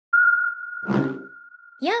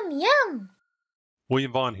Yum, yum!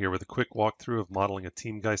 William Vaughn here with a quick walkthrough of modeling a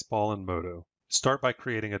Teamgeist ball in MODO. Start by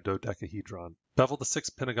creating a dodecahedron. Bevel the 6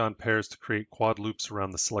 pentagon pairs to create quad loops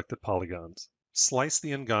around the selected polygons. Slice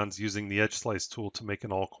the n-gons using the edge slice tool to make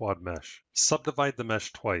an all-quad mesh. Subdivide the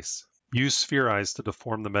mesh twice. Use sphere eyes to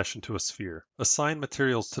deform the mesh into a sphere. Assign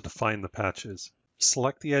materials to define the patches.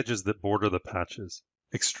 Select the edges that border the patches.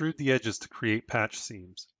 Extrude the edges to create patch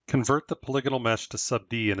seams. Convert the polygonal mesh to sub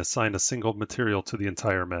D and assign a single material to the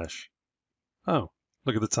entire mesh. Oh,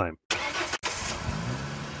 look at the time.